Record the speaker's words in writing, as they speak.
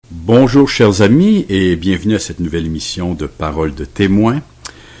Bonjour chers amis et bienvenue à cette nouvelle émission de Paroles de témoins.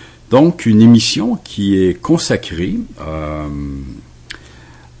 Donc une émission qui est consacrée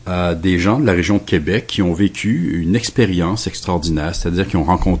à des gens de la région de Québec qui ont vécu une expérience extraordinaire, c'est-à-dire qui ont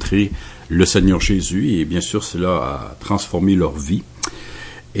rencontré le Seigneur Jésus et bien sûr cela a transformé leur vie.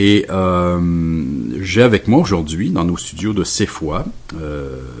 Et j'ai avec moi aujourd'hui dans nos studios de CFOI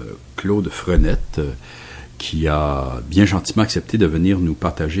Claude Frenette qui a bien gentiment accepté de venir nous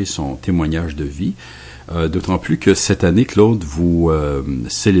partager son témoignage de vie. D'autant plus que cette année, Claude, vous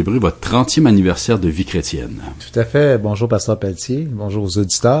célébrez votre 30e anniversaire de vie chrétienne. Tout à fait. Bonjour, Pasteur Pelletier. Bonjour aux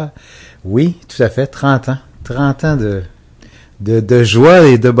auditeurs. Oui, tout à fait. 30 ans. 30 ans de joie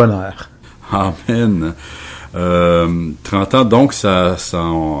et de bonheur. Amen. 30 ans, donc, ça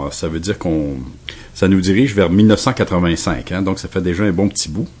veut dire ça nous dirige vers 1985, hein? Donc, ça fait déjà un bon petit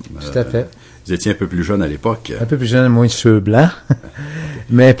bout. Tout à fait. Vous étiez un peu plus jeune à l'époque. Un peu plus jeune, moins de cheveux blancs,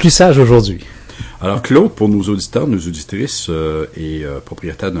 mais plus sage aujourd'hui. Alors, Claude, pour nos auditeurs, nos auditrices, est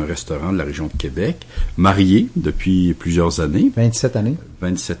propriétaire d'un restaurant de la région de Québec, marié depuis plusieurs années. 27 années.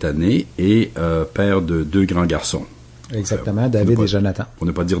 27 années, et père de 2 grands garçons. Exactement, David et Jonathan. Pour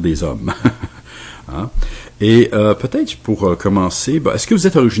ne pas dire des hommes. Hein? Et peut-être pour commencer, est-ce que vous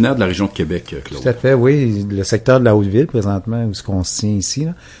êtes originaire de la région de Québec, Claude? Tout à fait, oui. Le secteur de la Haute-Ville, présentement, où on se tient ici,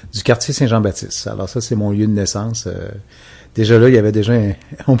 là, du quartier Saint-Jean-Baptiste. Alors ça, c'est mon lieu de naissance. Déjà là, il y avait déjà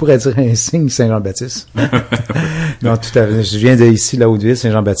on pourrait dire un signe Saint-Jean-Baptiste. Non, tout à fait. Je viens d'ici, la Haute-Ville,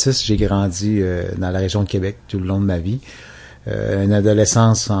 Saint-Jean-Baptiste. J'ai grandi dans la région de Québec tout le long de ma vie. Une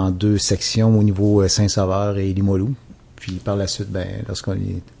adolescence en 2 sections au niveau Saint-Sauveur et Limoilou. Puis par la suite, lorsqu'on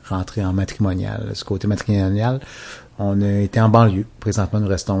est rentré en matrimonial, ce côté matrimonial, on a été en banlieue. Présentement, nous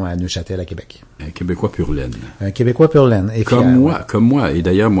restons à Neuchâtel, à Québec. Un Québécois pur laine. Un Québécois pur laine. Et comme moi. Et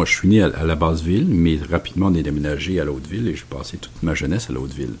d'ailleurs, moi, je suis né à la Basse-Ville, mais rapidement, on est déménagé à la Haute-Ville et j'ai passé toute ma jeunesse à la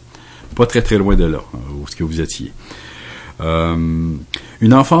Haute-Ville. Pas très, très loin de là, où est-ce que vous étiez. Une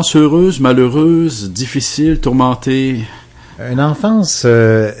enfance heureuse, malheureuse, difficile, tourmentée? Une enfance,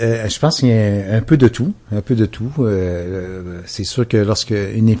 je pense qu'il y a un peu de tout, c'est sûr que lorsque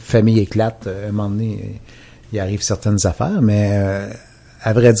une famille éclate, à un moment donné, il arrive certaines affaires, mais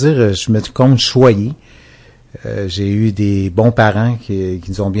à vrai dire, je me compte choyé. J'ai eu des bons parents qui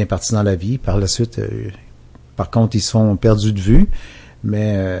nous ont bien partis dans la vie. Par la suite, par contre, ils se sont perdus de vue,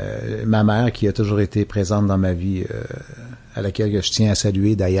 mais ma mère, qui a toujours été présente dans ma vie, à laquelle je tiens à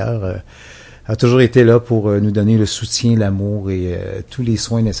saluer d'ailleurs, a toujours été là pour nous donner le soutien, l'amour et tous les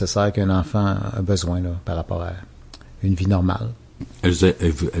soins nécessaires qu'un enfant a besoin là, par rapport à une vie normale. Elle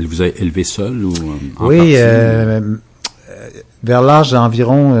vous a élevé seule ou en Oui, partie? Vers l'âge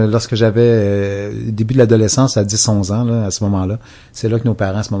d'environ, lorsque j'avais début de l'adolescence à 10-11 ans, là, à ce moment-là, c'est là que nos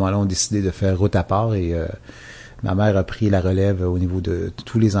parents, à ce moment-là, ont décidé de faire route à part et ma mère a pris la relève au niveau de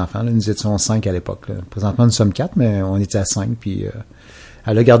tous les enfants. Là. Nous étions 5 à l'époque. Là. Présentement, nous sommes 4, mais on était à 5, puis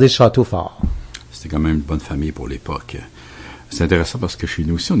elle a gardé le château fort. C'était quand même une bonne famille pour l'époque. C'est intéressant parce que chez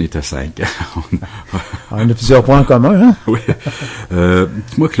nous aussi, on était 5. On a plusieurs points en commun, hein? Oui.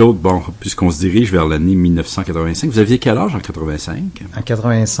 Dis-moi, Claude, puisqu'on se dirige vers l'année 1985, vous aviez quel âge en 85? En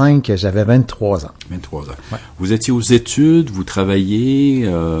 85, j'avais 23 ans. 23 ans. Ouais. Vous étiez aux études, vous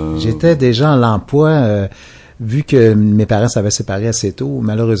travailliez? J'étais déjà en l'emploi. Vu que mes parents s'avaient séparés assez tôt,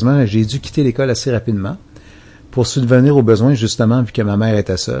 malheureusement, j'ai dû quitter l'école assez rapidement pour subvenir aux besoins, justement, vu que ma mère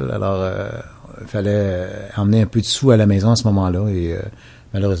était seule. Alors, il fallait emmener un peu de sous à la maison à ce moment-là. Et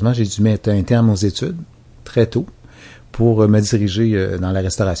malheureusement, j'ai dû mettre un terme aux études très tôt pour me diriger dans la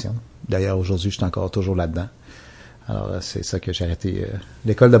restauration. D'ailleurs, aujourd'hui, je suis encore toujours là-dedans. Alors, c'est ça que j'ai arrêté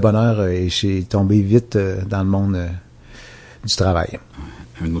l'école de bonheur et j'ai tombé vite dans le monde du travail.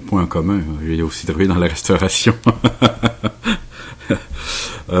 Un autre point en commun, j'ai aussi travaillé dans la restauration.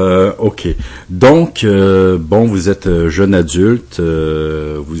 OK. Donc, vous êtes jeune adulte,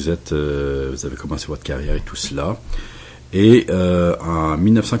 vous avez commencé votre carrière et tout cela. Et en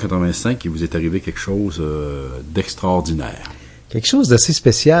 1985, il vous est arrivé quelque chose d'extraordinaire. Quelque chose d'assez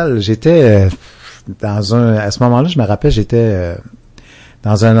spécial. J'étais à ce moment-là, je me rappelle, j'étais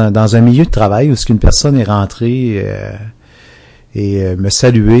dans un milieu de travail où une personne est rentrée et me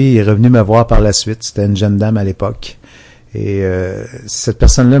saluer, est revenu me voir par la suite. C'était une jeune dame à l'époque. Et cette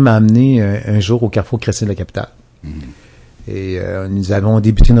personne-là m'a amené un jour au Carrefour Chrétien de la Capitale. Mmh. Et nous avons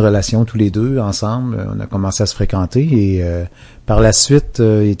débuté une relation tous les deux ensemble. On a commencé à se fréquenter et par la suite,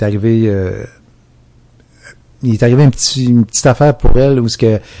 il est arrivé une petite affaire pour elle où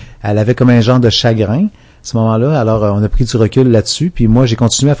elle avait comme un genre de chagrin à ce moment-là. Alors, on a pris du recul là-dessus. Puis moi, j'ai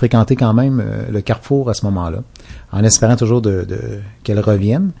continué à fréquenter quand même le Carrefour à ce moment-là, en espérant toujours qu'elle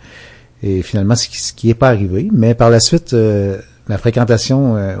revienne. Et finalement, ce qui n'est pas arrivé. Mais par la suite, Ma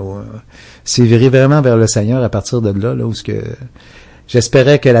fréquentation s'est virée vraiment vers le Seigneur à partir de là, où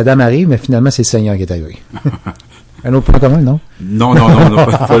j'espérais que la dame arrive, mais finalement, c'est le Seigneur qui est arrivé. Un autre point commun, non? Non,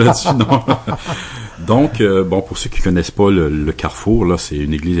 pas là-dessus, non. Donc, pour ceux qui connaissent pas le Carrefour, là, c'est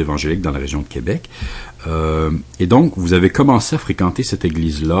une église évangélique dans la région de Québec. Et donc, vous avez commencé à fréquenter cette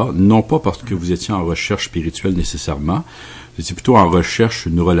église-là, non pas parce que vous étiez en recherche spirituelle nécessairement, vous étiez plutôt en recherche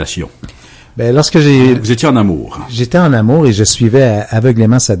d'une relation. Ben, vous étiez en amour. J'étais en amour et je suivais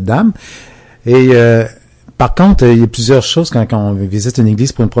aveuglément cette dame. Et par contre, il y a plusieurs choses quand on visite une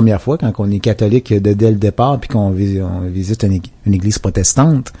église pour une première fois, quand on est catholique dès le départ, puis qu'on visite une église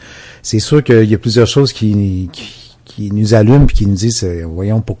protestante. C'est sûr qu'il y a plusieurs choses qui nous allument puis qui nous disent,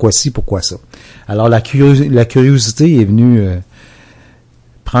 voyons, pourquoi ci, pourquoi ça. Alors la curiosité est venue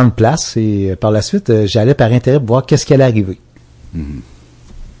prendre place et par la suite, j'allais par intérêt voir qu'est-ce qui allait arriver. Mm-hmm.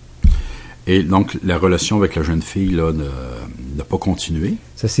 Et donc, la relation avec la jeune fille là n'a pas continué?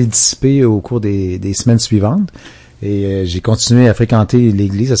 Ça s'est dissipé au cours des semaines suivantes. Et j'ai continué à fréquenter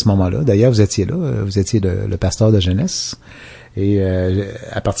l'église à ce moment-là. D'ailleurs, vous étiez là. Vous étiez le pasteur de jeunesse. Et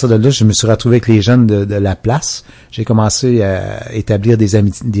à partir de là, je me suis retrouvé avec les jeunes de la place. J'ai commencé à établir des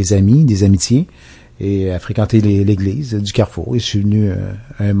amitiés, et à fréquenter l'église du Carrefour. Et je suis devenu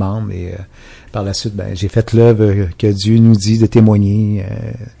un membre. Et par la suite, j'ai fait l'œuvre que Dieu nous dit de témoigner.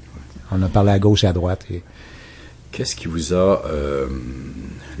 On a parlé à gauche et à droite. Et... Qu'est-ce qui vous a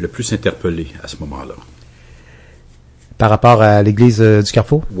le plus interpellé à ce moment-là? Par rapport à l'église du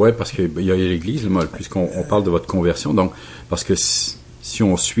Carrefour? Oui, parce qu'il y a l'église, puisqu'on parle de votre conversion. Donc, parce que si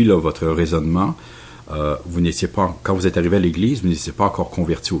on suit là, votre raisonnement, vous n'étiez pas, quand vous êtes arrivé à l'église, vous n'étiez pas encore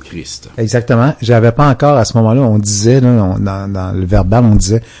converti au Christ. Exactement. J'avais pas encore, à ce moment-là, on disait, là, dans le verbal, on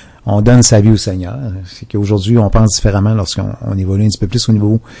disait, on donne sa vie au Seigneur. C'est qu'aujourd'hui, on pense différemment lorsqu'on évolue un petit peu plus au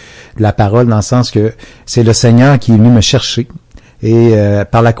niveau de la parole, dans le sens que c'est le Seigneur qui est venu me chercher. Et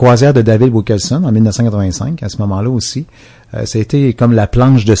par la croisière de David Wilkerson en 1985, à ce moment-là aussi, ça a été comme la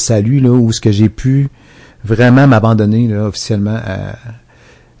planche de salut, là, où ce que j'ai pu vraiment m'abandonner là, officiellement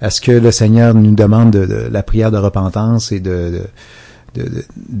à ce que le Seigneur nous demande de la prière de repentance et de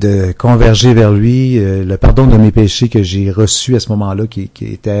converger vers lui, le pardon de mes péchés que j'ai reçu à ce moment-là, qui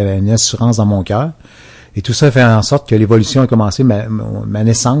était une assurance dans mon cœur. Et tout ça fait en sorte que l'évolution a commencé, ma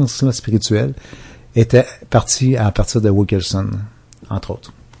naissance là, spirituelle était partie à partir de Wilkerson, entre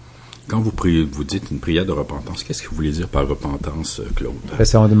autres. Quand vous priez, vous dites une prière de repentance, qu'est-ce que vous voulez dire par repentance, Claude?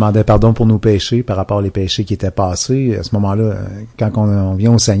 On demandait pardon pour nos péchés par rapport aux péchés qui étaient passés. À ce moment-là, quand on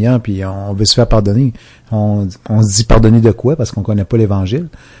vient au Seigneur puis on veut se faire pardonner, on se dit pardonner de quoi? Parce qu'on connaît pas l'Évangile.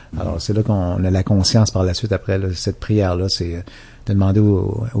 Alors, c'est là qu'on a la conscience par la suite après là, cette prière-là, c'est de demander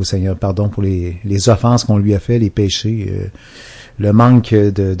au Seigneur pardon pour les offenses qu'on lui a fait, les péchés, le manque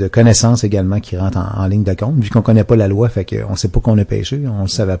de connaissances également qui rentre en ligne de compte. Vu qu'on connaît pas la loi, fait qu'on sait pas qu'on a péché, on le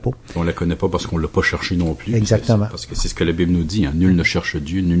savait pas. On la connaît pas parce qu'on l'a pas cherché non plus. Exactement. Parce que c'est ce que la Bible nous dit, hein. Nul ne cherche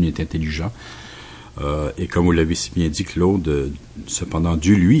Dieu, nul n'est intelligent. Et comme vous l'avez si bien dit, Claude, cependant,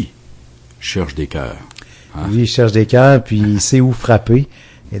 Dieu, lui, cherche des cœurs. Hein? Lui, il cherche des cœurs, puis il sait où frapper.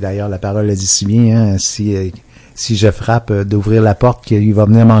 Et d'ailleurs, la parole le dit si bien, hein, si je frappe, d'ouvrir la porte, qu'il va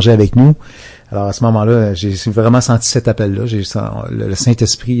venir manger avec nous. Alors, à ce moment-là, j'ai vraiment senti cet appel-là. Le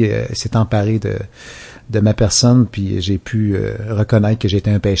Saint-Esprit s'est emparé de ma personne, puis j'ai pu reconnaître que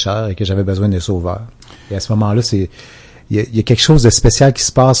j'étais un pécheur et que j'avais besoin d'un sauveur. Et à ce moment-là, il y a quelque chose de spécial qui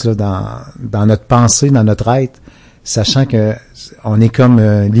se passe là dans notre pensée, dans notre être, sachant que on est comme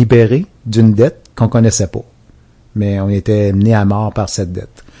libéré d'une dette qu'on connaissait pas. Mais on était mené à mort par cette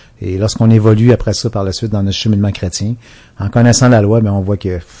dette. Et lorsqu'on évolue après ça, par la suite, dans notre cheminement chrétien, en connaissant la loi, on voit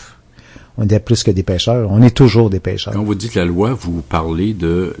que on est plus que des pécheurs. On est toujours des pécheurs. Quand vous dites la loi, vous parlez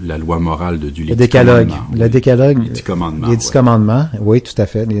de la loi morale de Dieu. Le décalogue. Le décalogue. Les 10 commandements. Les 10 commandements. Oui, tout à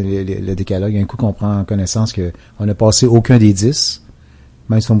fait. Le décalogue. Un coup qu'on prend en connaissance qu'on n'a passé aucun des 10.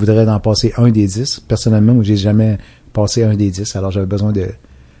 Même si on voudrait en passer un des 10. Personnellement, j'ai jamais passé un des 10. Alors, j'avais besoin de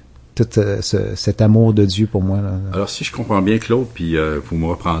tout cet amour de Dieu pour moi. Là. Alors, si je comprends bien, Claude, puis vous me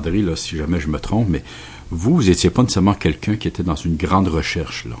reprendrez là, si jamais je me trompe, mais vous étiez pas nécessairement quelqu'un qui était dans une grande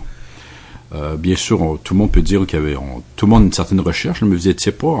recherche, là. Bien sûr, tout le monde peut dire qu'il y avait tout le monde a une certaine recherche, mais vous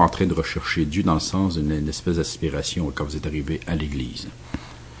n'étiez pas en train de rechercher Dieu dans le sens d'une espèce d'aspiration quand vous êtes arrivé à l'Église.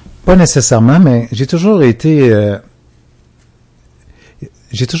 Pas nécessairement, mais j'ai toujours été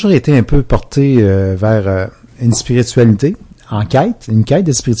un peu porté vers une spiritualité une quête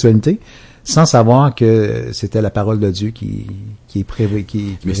de spiritualité, sans savoir que c'était la parole de Dieu qui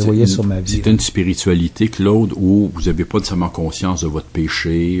prévoyait sur ma vie. C'était une spiritualité, Claude, où vous n'avez pas nécessairement conscience de votre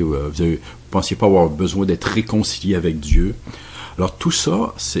péché, vous pensiez pas avoir besoin d'être réconcilié avec Dieu. Alors tout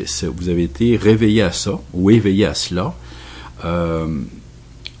ça, vous avez été réveillé à ça, ou éveillé à cela,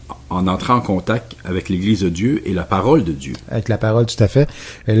 en entrant en contact avec l'Église de Dieu et la parole de Dieu. Avec la parole, tout à fait.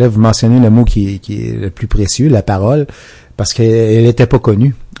 Et là, vous mentionnez le mot qui est le plus précieux, la parole, parce qu'elle n'était pas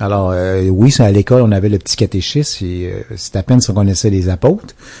connue. Alors, oui, à l'école, on avait le petit catéchisme, et c'est à peine si on connaissait les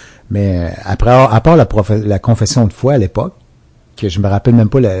apôtres, mais à part la confession de foi à l'époque, que je me rappelle même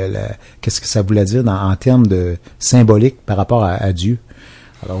pas qu'est-ce que ça voulait dire en termes de symbolique par rapport à Dieu.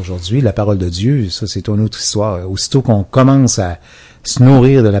 Alors aujourd'hui, la parole de Dieu, ça c'est une autre histoire. Aussitôt qu'on commence à se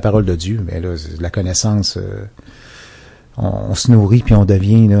nourrir de la parole de Dieu, mais là, la connaissance, on se nourrit puis on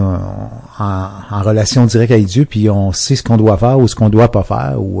devient là, en relation directe avec Dieu, puis on sait ce qu'on doit faire ou ce qu'on doit pas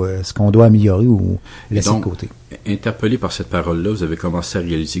faire, ou ce qu'on doit améliorer ou laisser de côté. Interpellé par cette parole-là, vous avez commencé à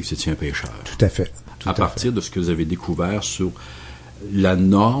réaliser que vous étiez un pécheur. Tout à fait. À partir de ce que vous avez découvert sur la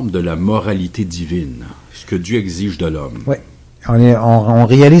norme de la moralité divine, ce que Dieu exige de l'homme. Oui. On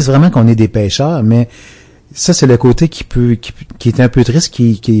réalise vraiment qu'on est des pécheurs, mais ça, c'est le côté qui est un peu triste,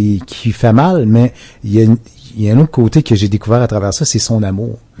 qui fait mal, mais il y a un autre côté que j'ai découvert à travers ça, c'est son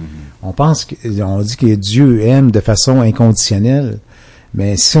amour. Mm-hmm. On dit que Dieu aime de façon inconditionnelle,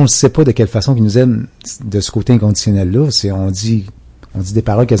 mais si on ne sait pas de quelle façon il nous aime de ce côté inconditionnel-là, on dit des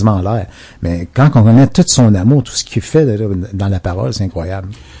paroles quasiment en l'air. Mais quand on connaît tout son amour, tout ce qu'il fait là, dans la parole, c'est incroyable.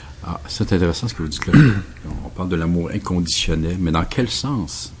 Ah, c'est intéressant ce que vous dites là. On parle de l'amour inconditionnel, mais dans quel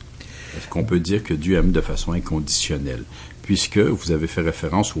sens est-ce qu'on peut dire que Dieu aime de façon inconditionnelle? Puisque vous avez fait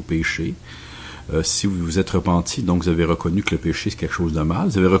référence au péché. Si vous vous êtes repenti, donc vous avez reconnu que le péché c'est quelque chose de mal,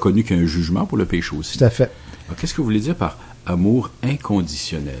 vous avez reconnu qu'il y a un jugement pour le péché aussi. Tout à fait. Alors, qu'est-ce que vous voulez dire par amour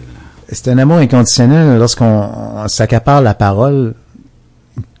inconditionnel? C'est un amour inconditionnel lorsqu'on s'accapare la parole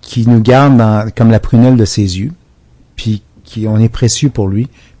qui nous garde comme la prunelle de ses yeux, puis on est précieux pour lui,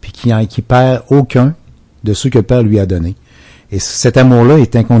 puis qui perd aucun de ceux que le Père lui a donné. Et cet amour-là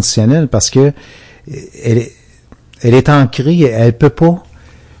est inconditionnel parce que elle est ancrée, elle peut pas,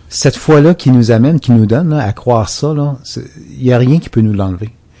 cette foi-là qui nous amène, qui nous donne, là, à croire ça, là, il y a rien qui peut nous l'enlever.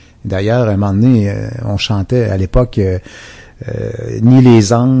 D'ailleurs, à un moment donné, on chantait à l'époque, ni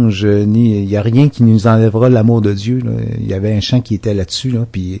les anges, il y a rien qui nous enlèvera l'amour de Dieu, là. Il y avait un chant qui était là-dessus, là,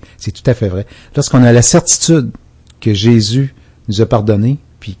 puis c'est tout à fait vrai. Lorsqu'on a la certitude que Jésus nous a pardonné,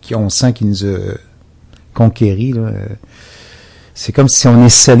 puis qu'on sent qu'il nous a conquéris, là, c'est comme si on est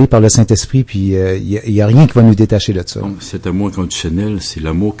scellé par le Saint-Esprit, puis il y a rien qui va nous détacher de ça. Donc, cet amour inconditionnel, c'est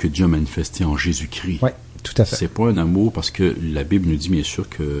l'amour que Dieu a manifesté en Jésus-Christ. Oui, tout à fait. C'est pas un amour parce que la Bible nous dit bien sûr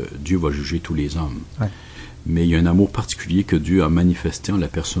que Dieu va juger tous les hommes. Ouais. Mais il y a un amour particulier que Dieu a manifesté en la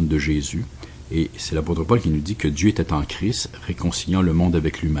personne de Jésus. Et c'est l'apôtre Paul qui nous dit que Dieu était en Christ, réconciliant le monde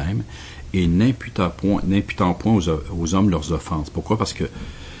avec lui-même et n'imputant point aux hommes leurs offenses. Pourquoi? Parce que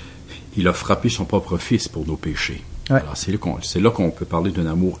il a frappé son propre Fils pour nos péchés. Ouais. Alors c'est là qu'on peut parler d'un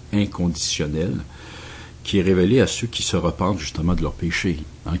amour inconditionnel qui est révélé à ceux qui se repentent justement de leurs péchés.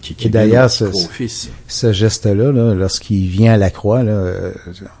 Hein, qui et d'ailleurs, ce geste-là, là, lorsqu'il vient à la croix, là,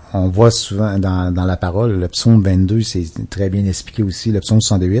 on voit souvent dans la parole, le psaume 22, c'est très bien expliqué aussi, le psaume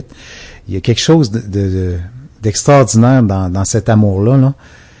 68. Il y a quelque chose d'extraordinaire dans cet amour-là, là,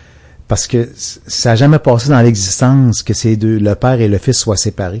 parce que ça n'a jamais passé dans l'existence que ces deux, le Père et le Fils, soient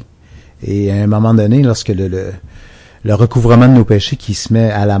séparés. Et à un moment donné, lorsque le recouvrement de nos péchés qui se met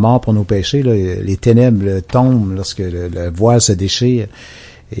à la mort pour nos péchés, là, les ténèbres tombent lorsque le voile se déchire.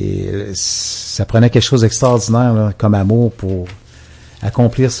 Et ça prenait quelque chose d'extraordinaire là, comme amour pour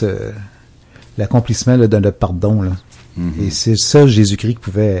accomplir l'accomplissement là, de notre pardon. Là. Mm-hmm. Et c'est ça Jésus-Christ qui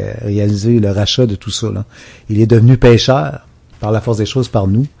pouvait réaliser le rachat de tout ça. Là. Il est devenu pécheur par la force des choses par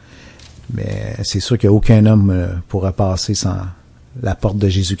nous. Mais c'est sûr qu'aucun homme pourra passer sans la porte de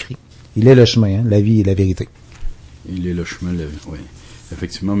Jésus-Christ. Il est le chemin, hein, la vie et la vérité. Il est le chemin, oui.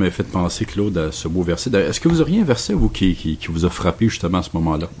 Effectivement, mais faites penser, Claude, à ce beau verset. Est-ce que vous auriez un verset, vous, qui vous a frappé justement à ce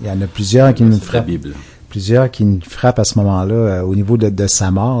moment-là? Il y en a plusieurs qui nous frappent. La Bible. Plusieurs qui nous frappent à ce moment-là, au niveau de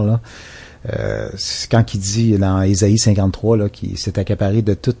sa mort, là. C'est quand il dit dans Ésaïe 53, là, qu'il s'est accaparé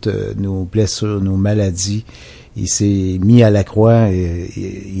de toutes nos blessures, nos maladies. Il s'est mis à la croix,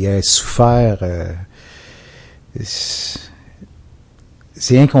 il a souffert.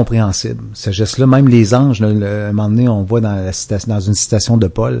 C'est incompréhensible, ce geste-là. Même les anges, là, à un moment donné, on voit dans une citation de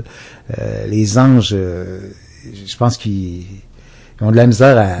Paul, les anges, je pense qu'ils ont de la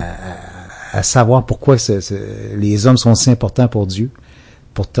misère à savoir pourquoi les hommes sont si importants pour Dieu.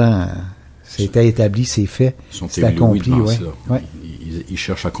 Pourtant, c'était établi, c'est fait, c'est accompli. Ouais. Ouais. Ils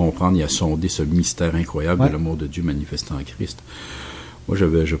cherchent à comprendre et à sonder ce mystère incroyable de l'amour de Dieu manifesté en Christ. Moi,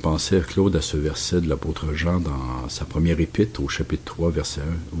 je pensais, Claude, à ce verset de l'apôtre Jean dans sa première épître, au chapitre 3, verset 1.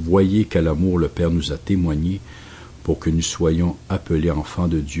 « Voyez quel amour le Père nous a témoigné pour que nous soyons appelés enfants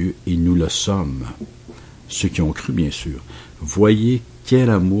de Dieu, et nous le sommes. » Ceux qui ont cru, bien sûr. Voyez quel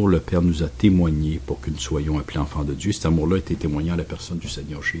amour le Père nous a témoigné pour que nous soyons appelés enfants de Dieu. Cet amour-là a été témoigné à la personne du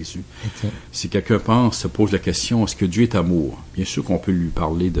Seigneur Jésus. Okay. Si quelqu'un se pose la question, est-ce que Dieu est amour? Bien sûr qu'on peut lui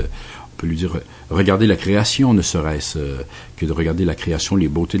parler on peut lui dire, regardez la création, ne serait-ce que de regarder la création, les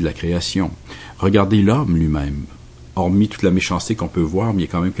beautés de la création. Regardez l'homme lui-même. Hormis toute la méchanceté qu'on peut voir, mais il y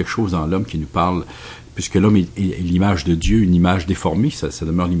a quand même quelque chose dans l'homme qui nous parle, puisque l'homme est l'image de Dieu, une image déformée, ça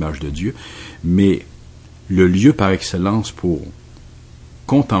demeure l'image de Dieu, mais le lieu par excellence pour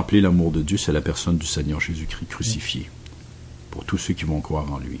contempler l'amour de Dieu, c'est la personne du Seigneur Jésus-Christ crucifié, pour tous ceux qui vont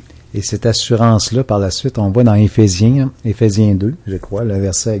croire en lui. Et cette assurance-là, par la suite, on voit dans Éphésiens 2, je crois, le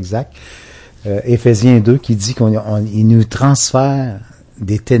verset exact, Éphésiens 2, qui dit qu'il nous transfère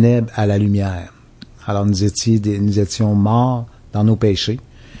des ténèbres à la lumière. Alors nous étions morts dans nos péchés,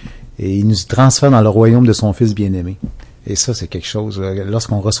 et il nous transfère dans le royaume de son Fils bien-aimé. Et ça, c'est quelque chose,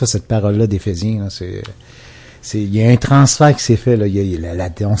 lorsqu'on reçoit cette parole-là d'Éphésiens, là, il y a un transfert qui s'est fait, là.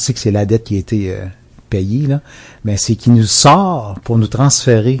 On sait que c'est la dette qui a été payée, là, mais c'est qu'il nous sort pour nous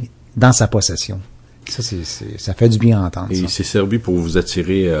transférer dans sa possession. Ça, ça fait du bien à entendre. Et il s'est servi pour vous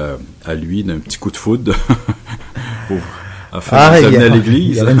attirer à lui d'un petit coup de foudre pour afin de vous amener à l'Église.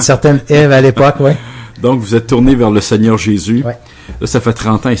 Il y avait une certaine Ève à l'époque, oui. Donc, vous êtes tourné vers le Seigneur Jésus. Ouais. Là, ça fait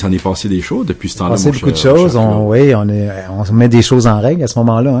 30 ans, il s'en est passé des choses depuis ce temps-là. Il s'est passé beaucoup de choses. On met des choses en règle à ce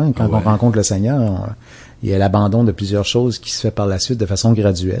moment-là. Hein, quand on rencontre le Seigneur, il y a l'abandon de plusieurs choses qui se fait par la suite de façon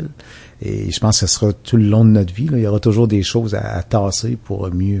graduelle. Et je pense que ce sera tout le long de notre vie. Là. Il y aura toujours des choses à tasser pour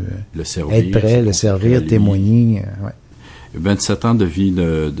mieux le servir, être prêt, le servir, témoigner. 27 ans de vie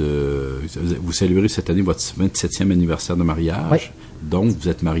vous célébrez cette année votre 27e anniversaire de mariage. Oui. Donc, vous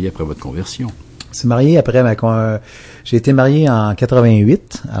êtes marié après votre conversion. C'est marié après j'ai été marié en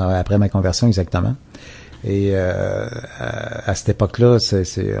 88, après ma conversion exactement. Et à cette époque-là,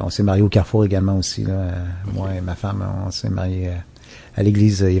 on s'est marié au Carrefour également aussi. Là. Moi et ma femme, on s'est mariés à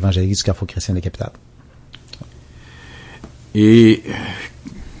l'église évangélique du Carrefour chrétien de la capitale. Et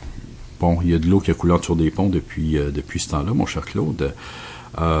bon, il y a de l'eau qui a coulé sur des ponts depuis ce temps-là, mon cher Claude.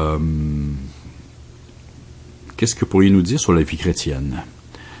 Qu'est-ce que pourriez-vous nous dire sur la vie chrétienne?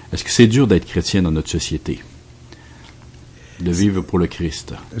 Est-ce que c'est dur d'être chrétien dans notre société? De vivre pour le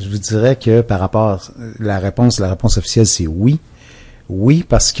Christ? Je vous dirais que par rapport la réponse officielle, c'est oui. Oui,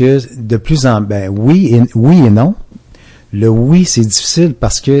 parce que de plus en oui et non. Le oui, c'est difficile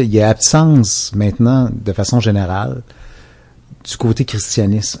parce qu'il y a absence maintenant, de façon générale, du côté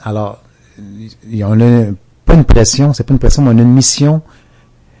christianisme. Alors, on a pas une pression, c'est pas une pression, mais on a une mission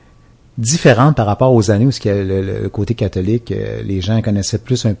différente par rapport aux années où il y a le côté catholique, les gens connaissaient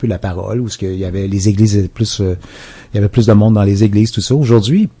plus un peu la parole, où il y avait les églises il y avait plus de monde dans les églises, tout ça.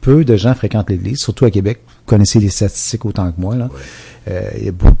 Aujourd'hui, peu de gens fréquentent l'église, surtout à Québec. Vous connaissez les statistiques autant que moi, là. Ouais. Il y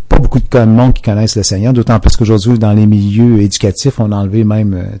a pas beaucoup de monde qui connaissent le Seigneur, d'autant plus qu'aujourd'hui, dans les milieux éducatifs, on a enlevé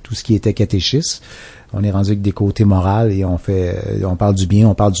même tout ce qui était catéchisme. On est rendu avec des côtés moraux et on parle du bien,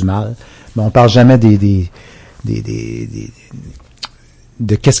 on parle du mal, mais on parle jamais de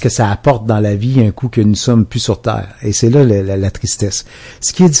qu'est-ce que ça apporte dans la vie un coup que nous sommes plus sur terre. Et c'est là la tristesse.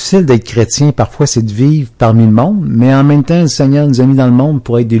 Ce qui est difficile d'être chrétien, parfois, c'est de vivre parmi le monde, mais en même temps, le Seigneur nous a mis dans le monde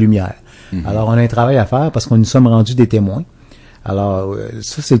pour être des lumières. Mm-hmm. Alors, on a un travail à faire parce qu'on nous sommes rendus des témoins. Alors,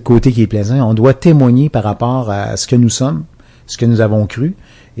 ça, c'est le côté qui est plaisant. On doit témoigner par rapport à ce que nous sommes, ce que nous avons cru,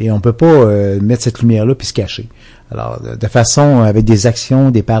 et on peut pas mettre cette lumière-là puis se cacher. Alors, de façon, avec des actions,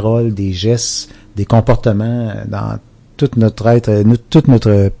 des paroles, des gestes, des comportements, dans toute notre être, toute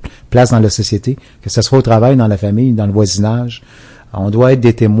notre place dans la société, que ce soit au travail, dans la famille, dans le voisinage. On doit être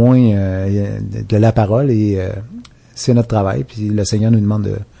des témoins de la parole et c'est notre travail. Puis le Seigneur nous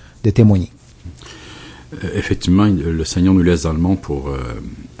demande de témoigner. Effectivement, le Seigneur nous laisse dans le monde pour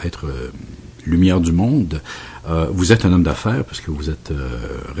être lumière du monde. Vous êtes un homme d'affaires parce que vous êtes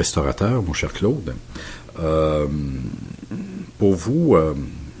restaurateur, mon cher Claude. Pour vous,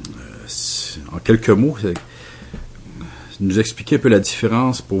 en quelques mots, nous expliquer un peu la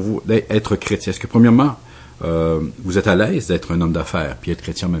différence pour vous d'être chrétien. Est-ce que, premièrement, vous êtes à l'aise d'être un homme d'affaires puis être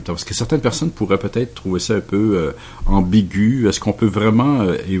chrétien en même temps? Parce que certaines personnes pourraient peut-être trouver ça un peu ambigu. Est-ce qu'on peut vraiment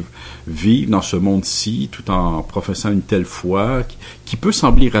vivre dans ce monde-ci tout en professant une telle foi qui peut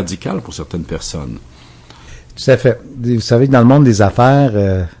sembler radicale pour certaines personnes? Tout à fait. Vous savez que dans le monde des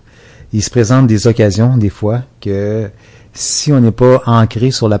affaires, il se présente des occasions, des fois, que si on n'est pas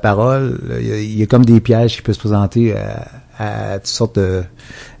ancré sur la parole, il y a comme des pièges qui peuvent se présenter à toutes sortes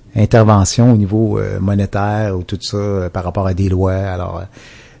d'interventions au niveau monétaire ou tout ça par rapport à des lois. Alors,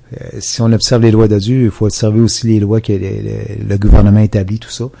 si on observe les lois de Dieu, il faut observer aussi les lois que le gouvernement établit, tout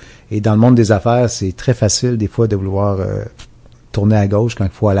ça. Et dans le monde des affaires, c'est très facile des fois de vouloir tourner à gauche quand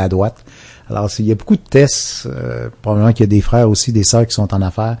il faut aller à droite. Alors, il y a beaucoup de tests. Probablement qu'il y a des frères aussi, des sœurs qui sont en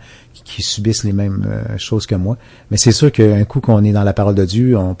affaires, qui subissent les mêmes choses que moi. Mais c'est sûr qu'un coup qu'on est dans la parole de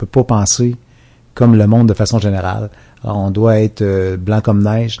Dieu, on peut pas penser comme le monde de façon générale. Alors, on doit être blanc comme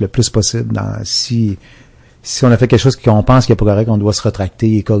neige le plus possible. Si on a fait quelque chose qu'on pense qui est pas correct, on doit se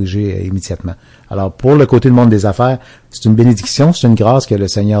retracter et corriger immédiatement. Alors, pour le côté du monde des affaires, c'est une bénédiction, c'est une grâce que le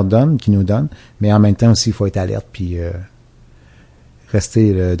Seigneur donne, qui nous donne, mais en même temps aussi, il faut être alerte puis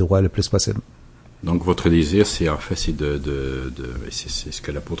rester le droit le plus possible. Donc, votre désir, c'est c'est ce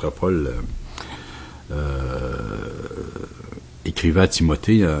que l'apôtre Paul écrivait à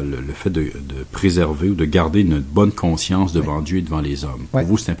Timothée, le fait de préserver ou de garder une bonne conscience devant Dieu et devant les hommes. Pour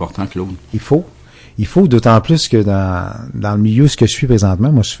vous, c'est important, Claude? Il faut d'autant plus que dans le milieu ce que je suis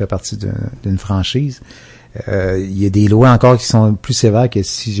présentement, moi je fais partie d'une franchise, il y a des lois encore qui sont plus sévères que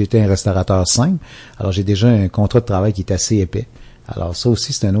si j'étais un restaurateur simple. Alors j'ai déjà un contrat de travail qui est assez épais. Alors ça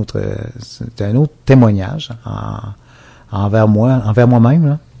aussi c'est un autre témoignage envers moi-même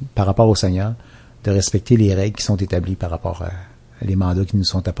là, par rapport au Seigneur, de respecter les règles qui sont établies par rapport à les mandats qui nous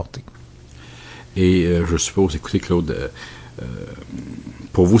sont apportés. Et je suppose, écoutez Claude,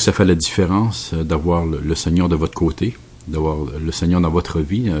 pour vous, ça fait la différence d'avoir le Seigneur de votre côté, d'avoir le Seigneur dans votre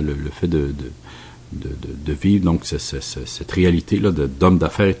vie, le fait de vivre donc cette réalité-là d'homme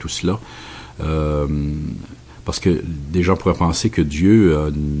d'affaires et tout cela. Parce que des gens pourraient penser que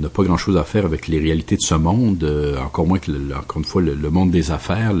Dieu n'a pas grand-chose à faire avec les réalités de ce monde, encore moins que, encore une fois, le monde des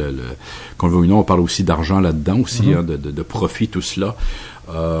affaires. Qu'on le veuille ou non, on parle aussi d'argent là-dedans aussi, de profit, tout cela.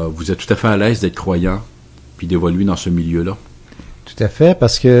 Vous êtes tout à fait à l'aise d'être croyant puis d'évoluer dans ce milieu-là? Tout à fait,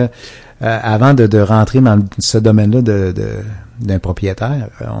 parce que avant de rentrer dans ce domaine-là d'un propriétaire,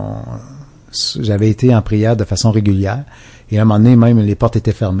 j'avais été en prière de façon régulière. Et à un moment donné, même, les portes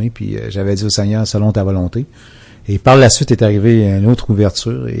étaient fermées, puis j'avais dit au Seigneur, selon ta volonté. Et par la suite est arrivée une autre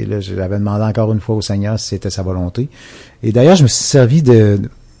ouverture, et là, j'avais demandé encore une fois au Seigneur si c'était sa volonté. Et d'ailleurs, je me suis servi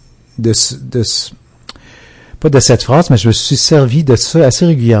pas de cette phrase, mais je me suis servi de ça assez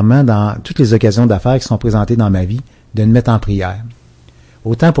régulièrement dans toutes les occasions d'affaires qui sont présentées dans ma vie, de me mettre en prière.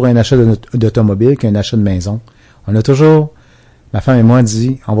 Autant pour un achat d'automobile qu'un achat de maison. On a toujours, ma femme et moi,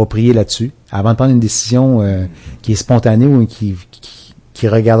 dit, on va prier là-dessus, avant de prendre une décision qui est spontanée ou qui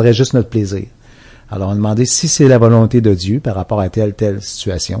regarderait juste notre plaisir. Alors, on a demandé si c'est la volonté de Dieu par rapport à telle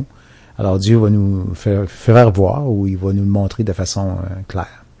situation. Alors, Dieu va nous faire voir ou il va nous le montrer de façon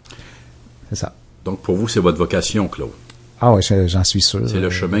claire. C'est ça. Donc, pour vous, c'est votre vocation, Claude? Ah oui, j'en suis sûr. C'est le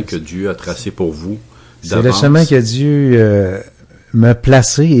chemin que Dieu a tracé pour vous d'avance. C'est le chemin que Dieu m'a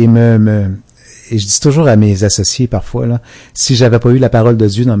placé et et je dis toujours à mes associés parfois, là, si j'avais pas eu la parole de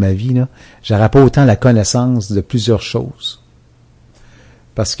Dieu dans ma vie, là, j'aurais pas autant la connaissance de plusieurs choses.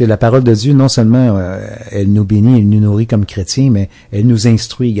 Parce que la parole de Dieu, non seulement elle nous bénit, elle nous nourrit comme chrétiens, mais elle nous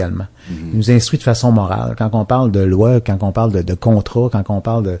instruit également. Elle nous instruit de façon morale. Quand on parle de loi, quand on parle de contrat, quand on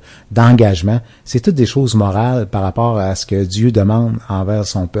parle d'engagement, c'est toutes des choses morales par rapport à ce que Dieu demande envers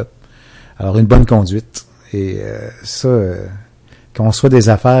son peuple. Alors, une bonne conduite. Et qu'on soit des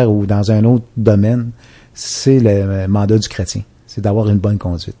affaires ou dans un autre domaine, c'est le mandat du chrétien. C'est d'avoir une bonne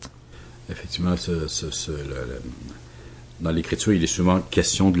conduite. Effectivement, dans l'Écriture, il est souvent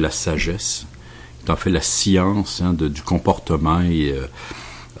question de la sagesse, en fait la science du comportement et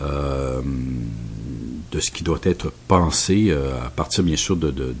de ce qui doit être pensé à partir bien sûr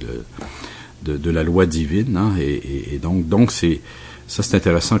de la loi divine. Hein, et donc c'est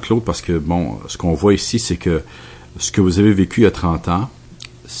intéressant, Claude, parce que bon, ce qu'on voit ici, c'est que ce que vous avez vécu il y a 30 ans,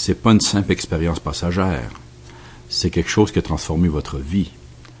 c'est pas une simple expérience passagère. C'est quelque chose qui a transformé votre vie.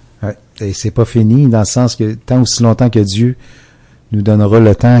 Ouais. Et c'est pas fini, dans le sens que tant aussi longtemps que Dieu nous donnera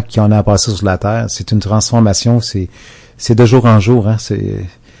le temps qu'on a à passer sur la terre, c'est une transformation, c'est de jour en jour. Hein,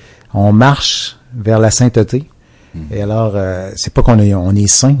 on marche vers la sainteté. Et alors, c'est pas on est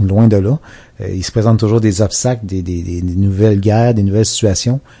saint, loin de là. Il se présente toujours des obstacles, des nouvelles guerres, des nouvelles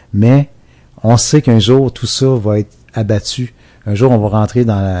situations, mais on sait qu'un jour, tout ça va être abattu. Un jour, on va rentrer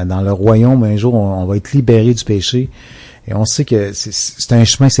dans le royaume, un jour, on va être libéré du péché. Et on sait que c'est un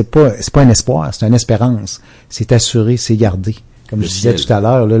chemin, c'est pas un espoir, c'est une espérance. C'est assuré, c'est gardé. Comme je disais tout à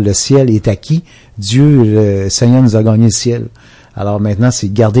l'heure, là, le ciel est acquis. Dieu, le Seigneur nous a gagné le ciel. Alors maintenant, c'est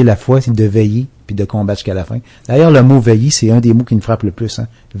de garder la foi, c'est de veiller, puis de combattre jusqu'à la fin. D'ailleurs, le mot veiller, c'est un des mots qui nous frappe le plus. Hein?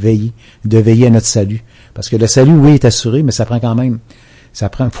 Veiller, de veiller à notre salut. Parce que le salut, oui, est assuré, mais ça prend quand même,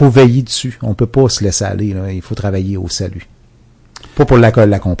 faut veiller dessus. On peut pas se laisser aller, là. Il faut travailler au salut. Pas pour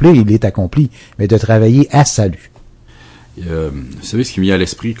l'accomplir, il est accompli, mais de travailler à salut. Vous savez, ce qui me vient à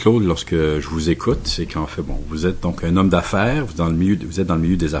l'esprit, Claude, lorsque je vous écoute, c'est qu'en fait, bon, vous êtes donc un homme d'affaires, vous êtes dans le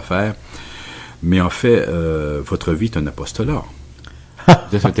milieu des affaires, mais en fait, votre vie est un apostolat.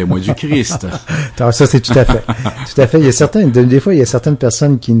 Vous êtes un témoin du Christ. Alors, ça, c'est tout à fait. Tout à fait. Des fois, il y a certaines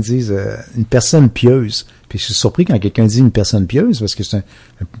personnes qui me disent une personne pieuse. Puis je suis surpris quand quelqu'un dit une personne pieuse, parce que c'est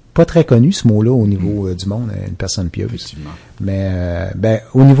pas très connu ce mot-là au niveau du monde, une personne pieuse. Effectivement. Mais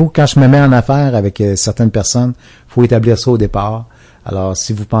au niveau, quand je me mets en affaire avec certaines personnes, faut établir ça au départ. Alors,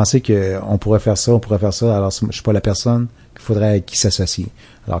 si vous pensez qu'on pourrait faire ça, alors je suis pas la personne qu'il faudrait qui s'associe.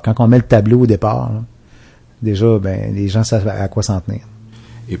 Alors, quand on met le tableau au départ, là, déjà, les gens savent à quoi s'en tenir.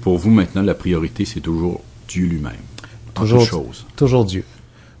 Et pour vous, maintenant, la priorité, c'est toujours Dieu lui-même. Toujours, chose. Toujours Dieu.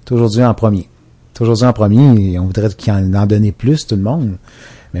 Toujours Dieu en premier. Toujours Dieu en premier. Et on voudrait qu'il en donne plus, tout le monde.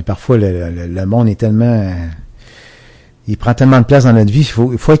 Mais parfois, le monde est tellement... il prend tellement de place dans notre vie.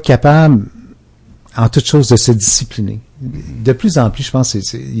 Il faut être capable, en toute chose, de se discipliner. De plus en plus, je pense,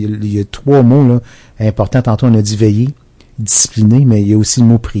 il y a 3 mots là, importants. Tantôt, on a dit veiller, discipliner, mais il y a aussi le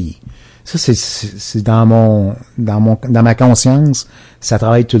mot prier. Ça, c'est dans ma conscience, ça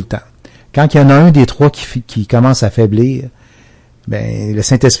travaille tout le temps. Quand il y en a un des 3 qui commence à faiblir, le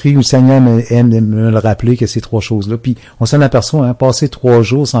Saint-Esprit ou le Seigneur aime me le rappeler que ces 3 choses-là. Puis, on s'en aperçoit, passer 3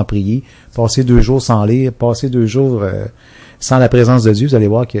 jours sans prier, passer 2 jours sans lire, passer 2 jours sans la présence de Dieu, vous allez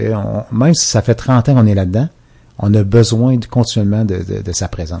voir que même si ça fait 30 ans qu'on est là-dedans, on a besoin continuellement de sa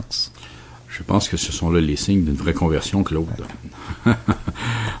présence. Je pense que ce sont là les signes d'une vraie conversion, Claude.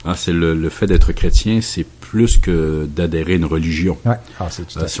 C'est le fait d'être chrétien, c'est plus que d'adhérer à une religion. Ouais. C'est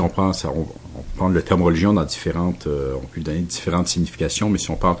tout à fait. Si on prend le terme religion dans différentes, on peut lui donner différentes significations, mais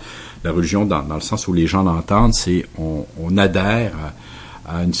si on parle de la religion dans le sens où les gens l'entendent, c'est on adhère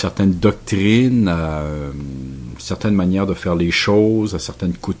à une certaine doctrine, à une certaine manière de faire les choses, à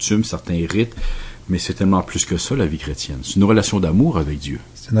certaines coutumes, certains rites. Mais c'est tellement plus que ça, la vie chrétienne. C'est une relation d'amour avec Dieu.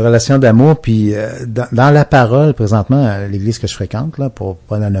 C'est une relation d'amour, puis dans la parole, présentement, à l'église que je fréquente, là, pour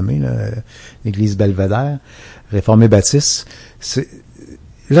pas la nommer, là, l'église Belvédère, réformée baptiste,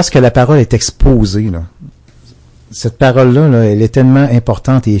 lorsque la parole est exposée, là, cette parole-là, là, elle est tellement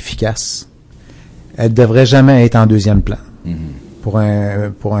importante et efficace. Elle devrait jamais être en deuxième plan.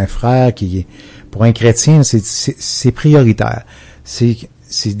 Mm-hmm. Pour un frère pour un chrétien, c'est prioritaire.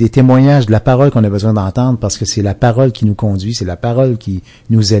 C'est des témoignages de la parole qu'on a besoin d'entendre parce que c'est la parole qui nous conduit, c'est la parole qui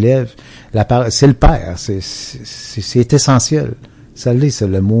nous élève. C'est le Père, c'est essentiel. Ça l'est, c'est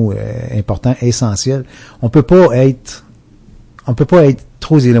le mot important, essentiel. On peut pas être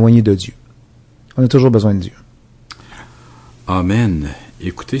trop éloigné de Dieu. On a toujours besoin de Dieu. Amen.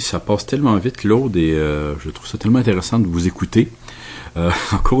 Écoutez, ça passe tellement vite, Claude, et je trouve ça tellement intéressant de vous écouter.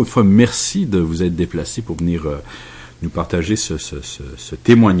 Encore une fois, merci de vous être déplacé pour venir nous partager ce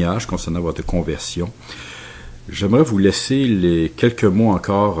témoignage concernant votre conversion. J'aimerais vous laisser les quelques mots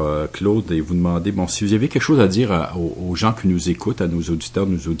encore, Claude, et vous demander, si vous avez quelque chose à dire aux gens qui nous écoutent, à nos auditeurs,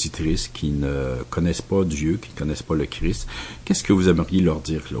 nos auditrices qui ne connaissent pas Dieu, qui ne connaissent pas le Christ, qu'est-ce que vous aimeriez leur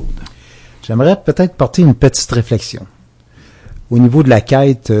dire, Claude? J'aimerais peut-être porter une petite réflexion au niveau de la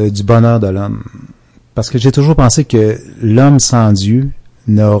quête du bonheur de l'homme. Parce que j'ai toujours pensé que l'homme sans Dieu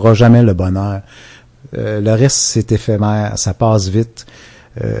n'aura jamais le bonheur. Le reste, c'est éphémère, ça passe vite.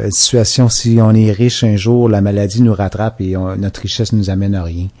 Situation, si on est riche un jour, la maladie nous rattrape et notre richesse nous amène à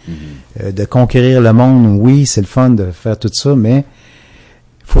rien. Mm-hmm. De conquérir le monde, oui, c'est le fun de faire tout ça, mais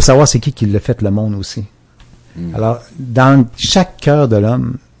il faut savoir c'est qui l'a fait le monde aussi. Mm-hmm. Alors, dans chaque cœur de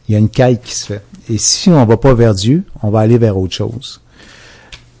l'homme, il y a une quête qui se fait. Et si on va pas vers Dieu, on va aller vers autre chose.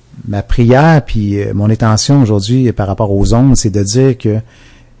 Ma prière, puis mon intention aujourd'hui par rapport aux ondes, c'est de dire que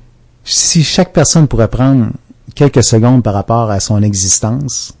si chaque personne pourrait prendre quelques secondes par rapport à son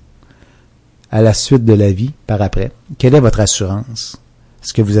existence, à la suite de la vie, par après, quelle est votre assurance?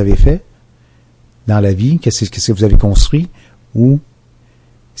 Ce que vous avez fait dans la vie, qu'est-ce que vous avez construit, ou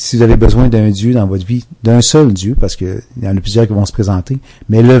si vous avez besoin d'un Dieu dans votre vie, d'un seul Dieu, parce qu'il y en a plusieurs qui vont se présenter,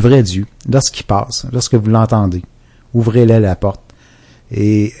 mais le vrai Dieu, lorsqu'il passe, lorsque vous l'entendez, ouvrez-le la porte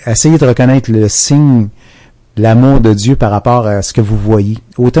et essayez de reconnaître le signe l'amour de Dieu par rapport à ce que vous voyez,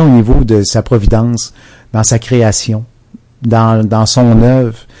 autant au niveau de sa providence, dans sa création, dans son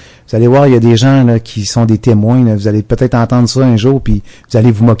œuvre. Vous allez voir, il y a des gens là, qui sont des témoins. Là. Vous allez peut-être entendre ça un jour, puis vous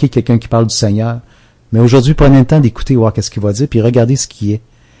allez vous moquer de quelqu'un qui parle du Seigneur. Mais aujourd'hui, prenez le temps d'écouter, voir qu'est-ce qu'il va dire, puis regardez ce qui est.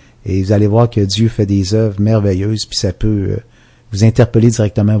 Et vous allez voir que Dieu fait des œuvres merveilleuses, puis ça peut vous interpeller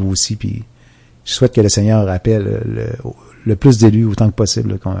directement vous aussi. Puis je souhaite que le Seigneur rappelle le plus d'élus autant que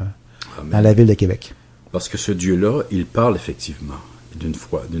possible là, dans la ville de Québec. Parce que ce Dieu-là, il parle effectivement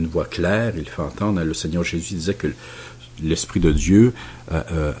d'une voix claire, il fait entendre. Le Seigneur Jésus disait que l'Esprit de Dieu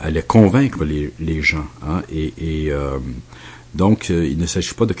allait convaincre les gens. Hein, donc, il ne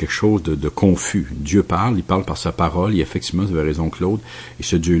s'agit pas de quelque chose de confus. Dieu parle, il parle par sa parole, et effectivement, vous avez raison, Claude, et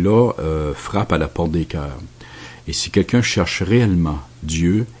ce Dieu-là frappe à la porte des cœurs. Et si quelqu'un cherche réellement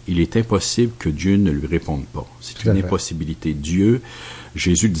Dieu, il est impossible que Dieu ne lui réponde pas. C'est une impossibilité. Dieu,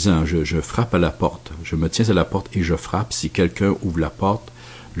 Jésus disant, je frappe à la porte, je me tiens à la porte et je frappe. Si quelqu'un ouvre la porte,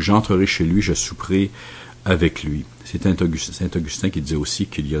 j'entrerai chez lui, je souperai avec lui. C'est Saint Augustin qui disait aussi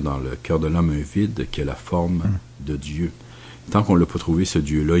qu'il y a dans le cœur de l'homme un vide qui a la forme de Dieu. Tant qu'on ne l'a pas trouvé, ce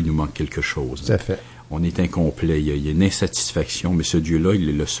Dieu-là, il nous manque quelque chose. Tout à fait. On est incomplet, il y a une insatisfaction, mais ce Dieu-là, il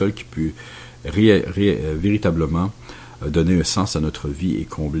est le seul qui peut véritablement donner un sens à notre vie et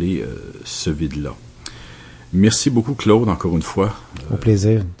combler ce vide-là. Merci beaucoup, Claude, encore une fois. Au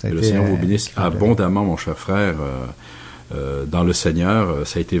plaisir. Que le Seigneur vous bénisse abondamment, mon cher frère, dans le Seigneur.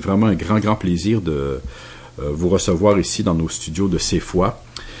 Ça a été vraiment un grand plaisir de vous recevoir ici dans nos studios de C'est Foi.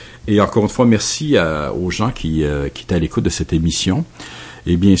 Et encore une fois, merci aux gens qui étaient à l'écoute de cette émission.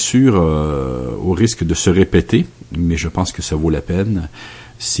 Et bien sûr, au risque de se répéter, mais je pense que ça vaut la peine,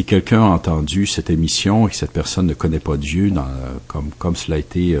 si quelqu'un a entendu cette émission et que cette personne ne connaît pas Dieu, comme cela a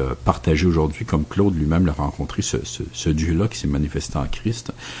été partagé aujourd'hui, comme Claude lui-même l'a rencontré, ce Dieu-là qui s'est manifesté en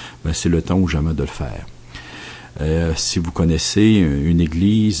Christ, ben c'est le temps ou jamais de le faire. Si vous connaissez une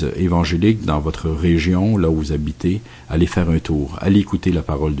église évangélique dans votre région, là où vous habitez, allez faire un tour, allez écouter la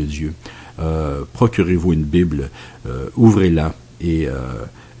parole de Dieu. Procurez-vous une Bible, ouvrez-la et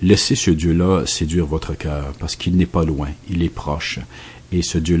laissez ce Dieu-là séduire votre cœur, parce qu'il n'est pas loin, il est proche. Et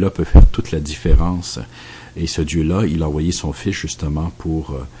ce Dieu-là peut faire toute la différence. Et ce Dieu-là, il a envoyé son Fils justement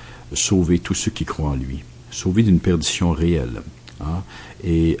pour sauver tous ceux qui croient en lui, sauver d'une perdition réelle. Hein?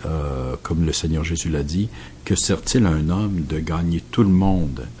 Et comme le Seigneur Jésus l'a dit, que sert-il à un homme de gagner tout le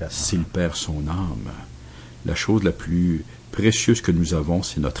monde s'il perd son âme? La chose la plus précieuse que nous avons,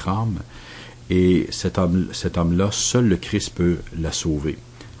 c'est notre âme. Et cette âme-là, seul le Christ peut la sauver.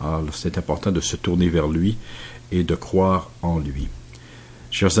 Alors, c'est important de se tourner vers lui et de croire en lui.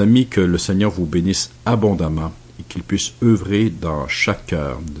 Chers amis, que le Seigneur vous bénisse abondamment et qu'il puisse œuvrer dans chaque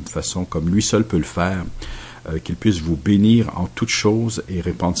cœur d'une façon comme lui seul peut le faire, qu'il puisse vous bénir en toutes choses et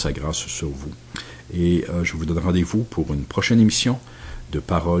répandre sa grâce sur vous. Et je vous donne rendez-vous pour une prochaine émission de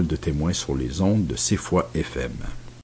Paroles de témoins sur les ondes de C'est Foi FM.